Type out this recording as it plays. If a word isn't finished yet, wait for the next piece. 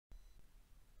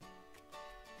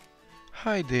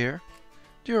Hi there,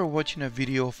 you are watching a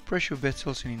video of pressure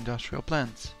vessels in industrial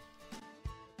plants.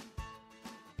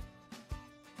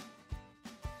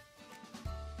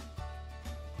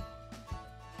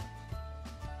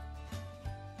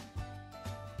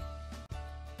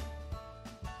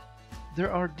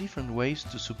 There are different ways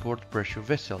to support pressure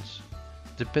vessels,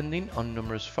 depending on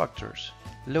numerous factors: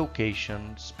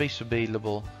 location, space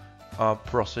available,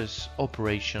 process,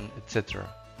 operation, etc.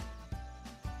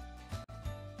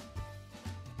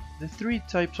 The three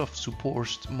types of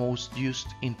supports most used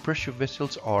in pressure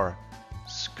vessels are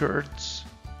skirts,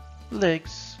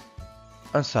 legs,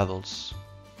 and saddles.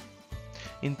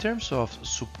 In terms of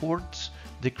supports,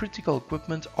 the critical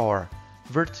equipment are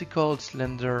vertical,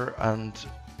 slender, and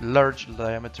large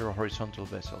diameter horizontal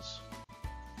vessels.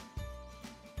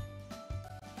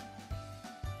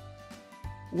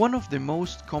 One of the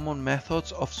most common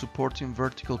methods of supporting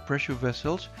vertical pressure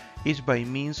vessels is by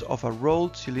means of a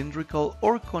rolled cylindrical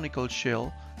or conical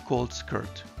shell called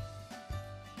skirt.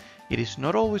 It is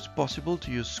not always possible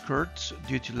to use skirts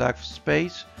due to lack of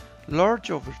space,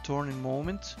 large overturning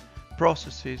moments,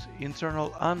 processes,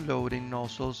 internal unloading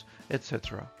nozzles,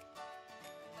 etc.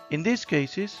 In these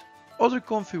cases, other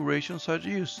configurations are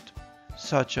used,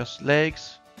 such as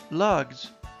legs,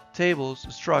 lugs, tables,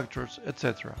 structures,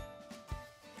 etc.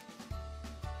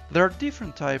 There are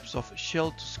different types of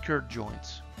shell-to-skirt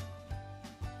joints.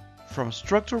 From a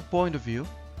structural point of view,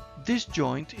 this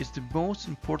joint is the most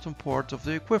important part of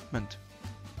the equipment.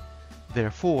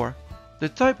 Therefore, the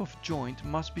type of joint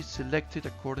must be selected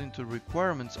according to the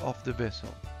requirements of the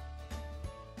vessel.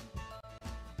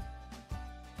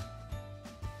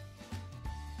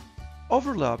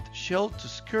 Overlapped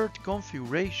shell-to-skirt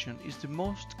configuration is the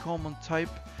most common type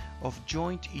of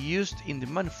joint used in the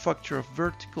manufacture of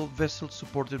vertical vessels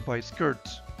supported by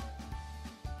skirts.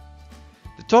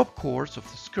 The top course of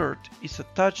the skirt is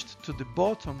attached to the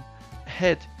bottom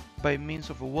head by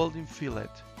means of a welding fillet.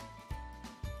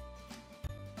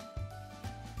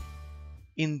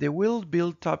 In the wheel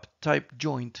build-up type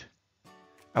joint,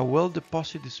 a weld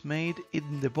deposit is made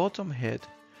in the bottom head,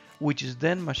 which is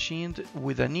then machined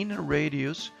with an inner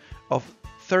radius of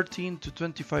 13 to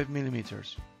 25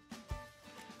 millimeters.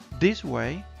 This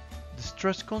way, the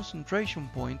stress concentration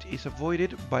point is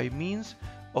avoided by means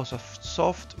of a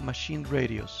soft machined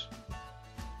radius.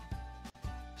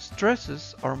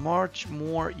 Stresses are much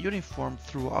more uniform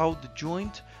throughout the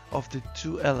joint of the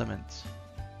two elements.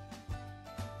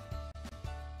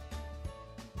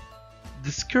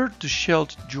 The skirt-to-shell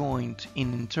joint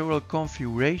in integral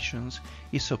configurations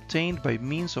is obtained by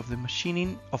means of the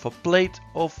machining of a plate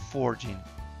of forging.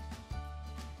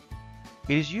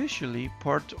 It is usually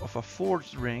part of a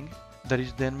forged ring that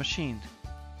is then machined,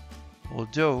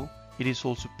 although it is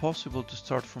also possible to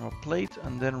start from a plate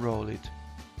and then roll it.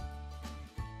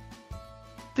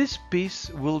 This piece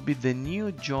will be the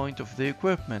new joint of the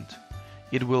equipment.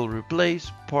 It will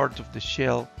replace part of the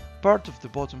shell, part of the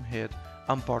bottom head,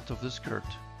 and part of the skirt.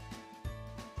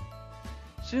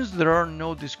 Since there are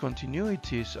no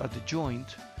discontinuities at the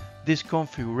joint, this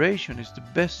configuration is the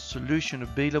best solution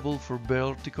available for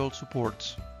vertical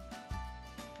supports.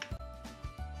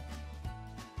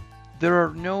 There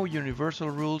are no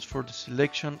universal rules for the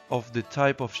selection of the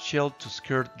type of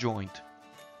shell-to-skirt joint.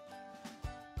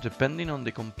 Depending on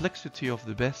the complexity of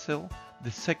the vessel,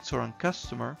 the sector and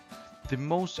customer, the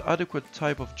most adequate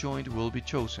type of joint will be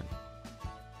chosen.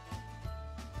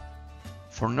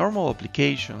 For normal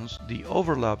applications, the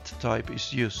overlapped type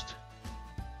is used.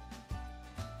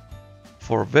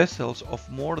 For vessels of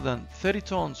more than 30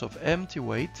 tons of empty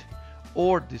weight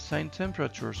or design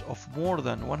temperatures of more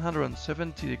than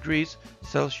 170 degrees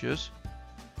Celsius,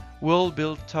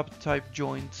 well-built tub-type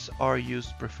joints are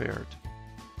used preferred.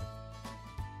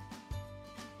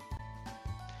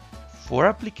 For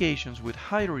applications with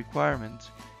high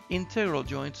requirements, integral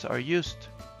joints are used,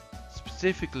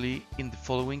 specifically in the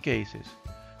following cases: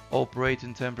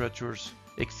 operating temperatures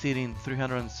exceeding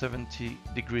 370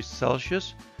 degrees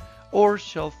Celsius, or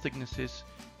shell thicknesses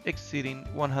exceeding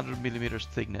 100 mm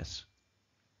thickness.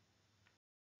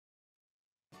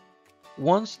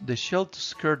 Once the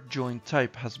shell-to-skirt joint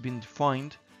type has been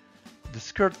defined, the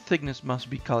skirt thickness must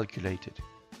be calculated.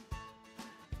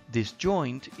 This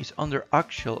joint is under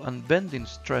axial and bending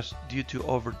stress due to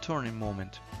overturning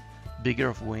moment, vigor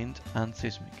of wind, and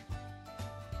seismic.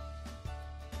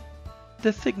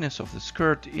 The thickness of the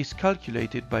skirt is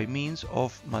calculated by means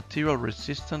of material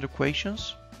resistance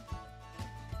equations.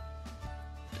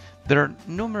 There are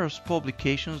numerous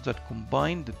publications that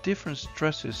combine the different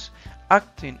stresses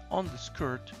acting on the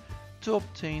skirt to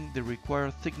obtain the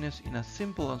required thickness in a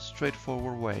simple and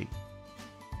straightforward way.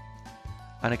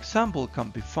 An example can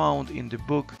be found in the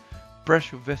book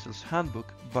Pressure Vessels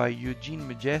Handbook by Eugene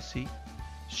Majesi,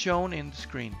 shown in the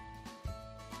screen.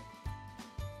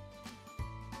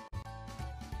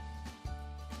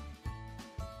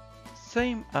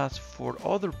 Same as for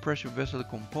other pressure vessel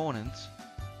components,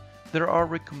 there are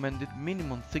recommended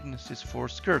minimum thicknesses for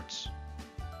skirts.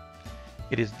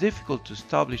 It is difficult to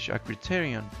establish a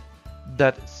criterion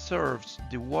that serves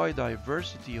the wide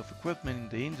diversity of equipment in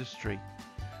the industry,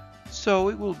 so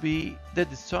it will be the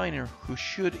designer who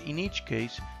should in each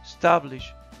case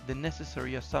establish the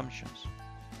necessary assumptions.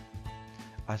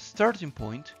 As starting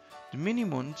point, the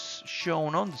minimums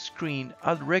shown on the screen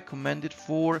are recommended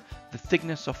for the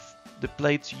thickness of the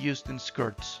plates used in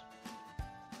skirts.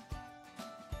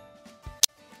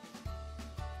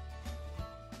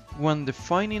 When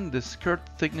defining the skirt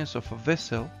thickness of a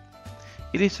vessel,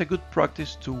 it is a good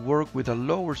practice to work with a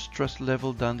lower stress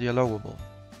level than the allowable.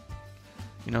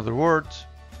 In other words,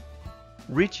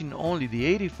 reaching only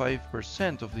the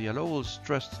 85% of the allowable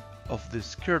stress of the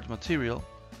skirt material,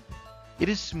 it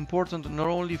is important not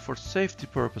only for safety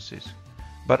purposes,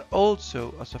 but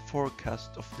also as a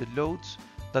forecast of the loads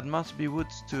that must be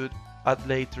withstood at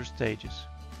later stages.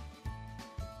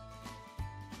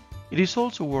 It is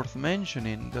also worth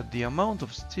mentioning that the amount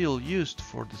of steel used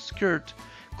for the skirt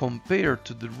compared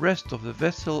to the rest of the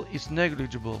vessel is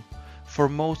negligible for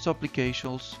most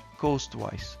applications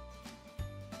cost-wise.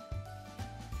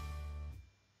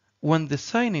 When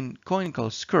designing conical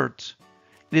skirts,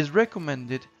 it is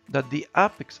recommended that the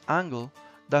apex angle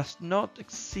does not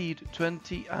exceed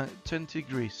 20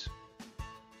 degrees.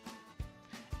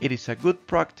 It is a good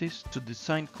practice to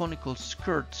design conical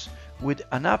skirts with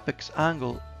an apex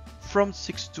angle from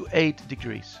 6 to 8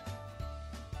 degrees.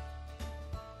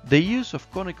 The use of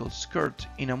conical skirts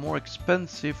in a more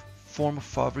expensive form of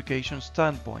fabrication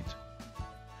standpoint,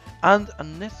 and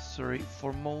unnecessary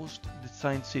for most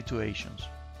design situations.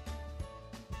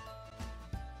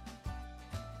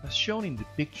 As shown in the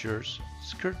pictures,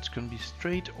 skirts can be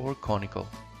straight or conical,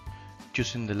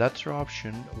 choosing the latter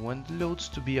option when the loads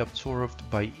to be absorbed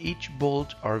by each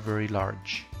bolt are very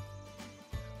large.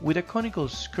 With a conical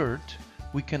skirt,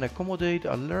 we can accommodate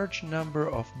a large number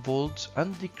of bolts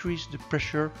and decrease the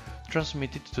pressure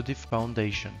transmitted to the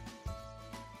foundation.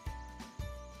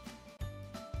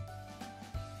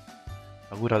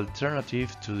 A good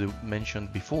alternative to the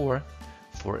mentioned before,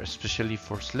 especially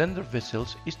for slender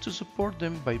vessels, is to support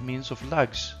them by means of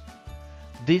lugs.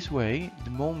 This way, the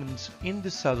moments in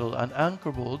the saddle and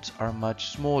anchor bolts are much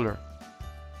smaller.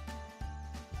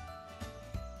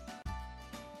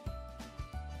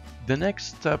 The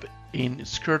next step in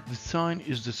skirt design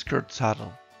is the skirt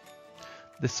saddle.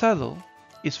 The saddle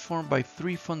is formed by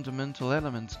three fundamental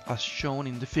elements as shown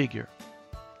in the figure: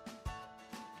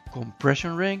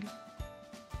 compression ring,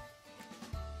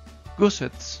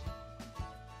 gussets,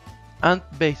 and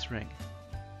base ring.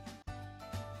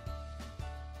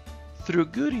 Through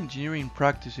good engineering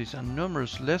practices and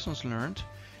numerous lessons learned,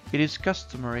 it is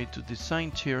customary to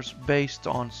design chairs based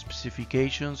on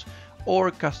specifications or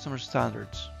customer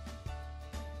standards.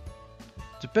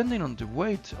 Depending on the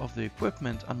weight of the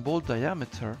equipment and bolt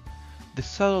diameter, the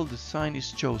saddle design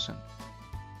is chosen.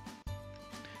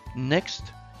 Next,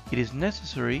 it is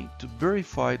necessary to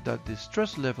verify that the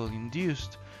stress level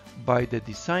induced by the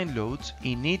design loads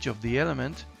in each of the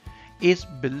elements is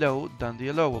below than the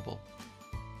allowable.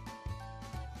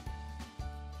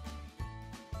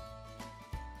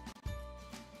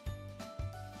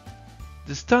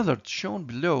 The standard shown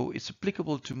below is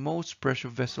applicable to most pressure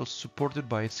vessels supported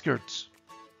by skirts.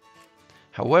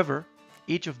 However,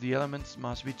 each of the elements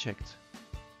must be checked.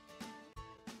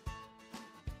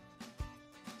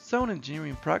 Sound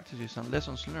engineering practices and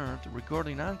lessons learned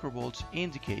regarding anchor bolts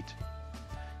indicate: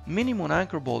 minimum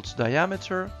anchor bolts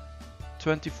diameter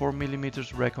 24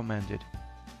 mm recommended.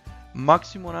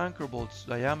 Maximum anchor bolts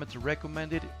diameter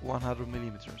recommended 100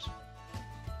 mm.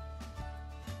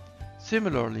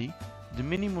 Similarly, the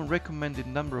minimum recommended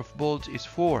number of bolts is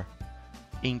 4,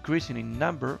 increasing in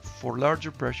number for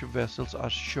larger pressure vessels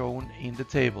as shown in the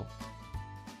table.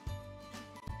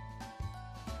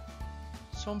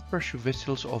 Some pressure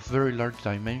vessels of very large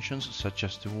dimensions, such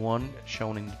as the one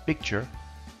shown in the picture,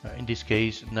 in this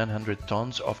case 900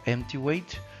 tons of empty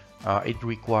weight, it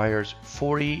requires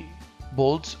 40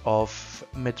 bolts of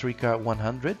Metrica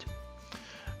 100.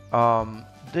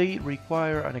 They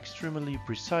require an extremely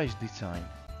precise design,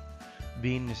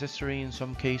 being necessary in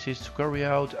some cases to carry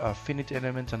out a finite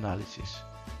element analysis.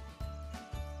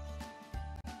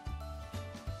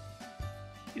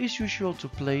 It is usual to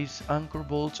place anchor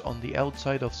bolts on the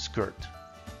outside of skirt.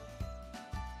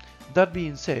 That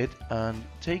being said, and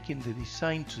taking the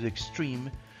design to the extreme,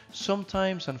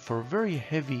 sometimes and for very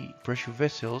heavy pressure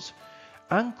vessels,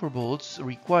 anchor bolts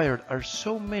required are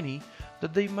so many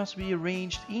that they must be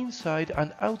arranged inside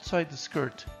and outside the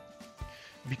skirt,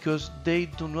 because they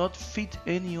do not fit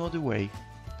any other way.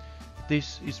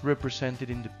 This is represented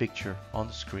in the picture on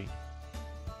the screen.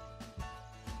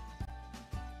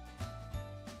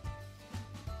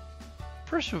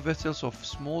 Pressure vessels of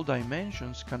small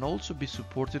dimensions can also be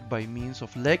supported by means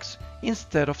of legs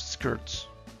instead of skirts.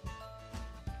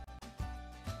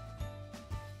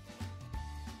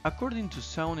 According to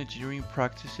sound engineering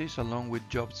practices along with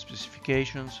job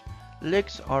specifications,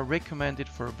 legs are recommended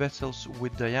for vessels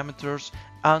with diameters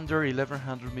under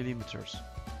 1100 millimeters.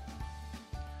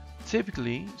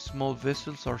 Typically, small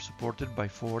vessels are supported by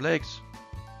 4 legs.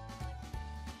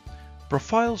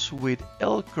 Profiles with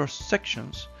L cross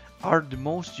sections are the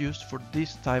most used for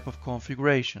this type of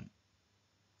configuration.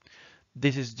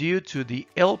 This is due to the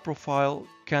L profile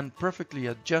can perfectly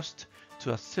adjust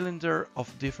to a cylinder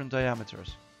of different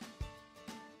diameters.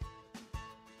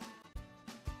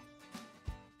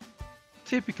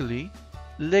 Typically,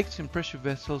 legs in pressure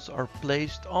vessels are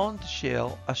placed on the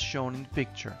shell as shown in the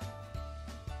picture.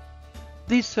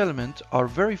 These elements are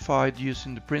verified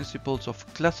using the principles of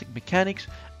classic mechanics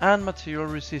and material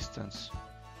resistance.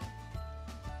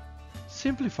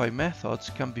 Simplified methods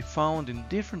can be found in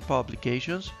different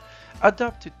publications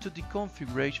adapted to the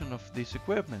configuration of this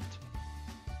equipment.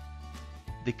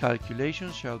 The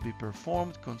calculation shall be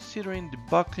performed considering the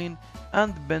buckling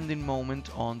and the bending moment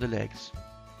on the legs.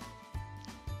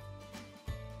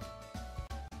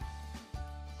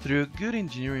 Through good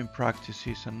engineering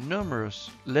practices and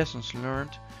numerous lessons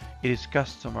learned, it is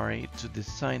customary to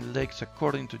design legs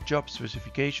according to job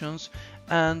specifications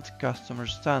and customer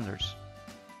standards.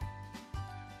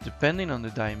 Depending on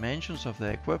the dimensions of the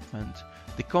equipment,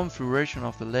 the configuration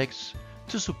of the legs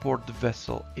to support the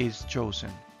vessel is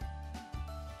chosen.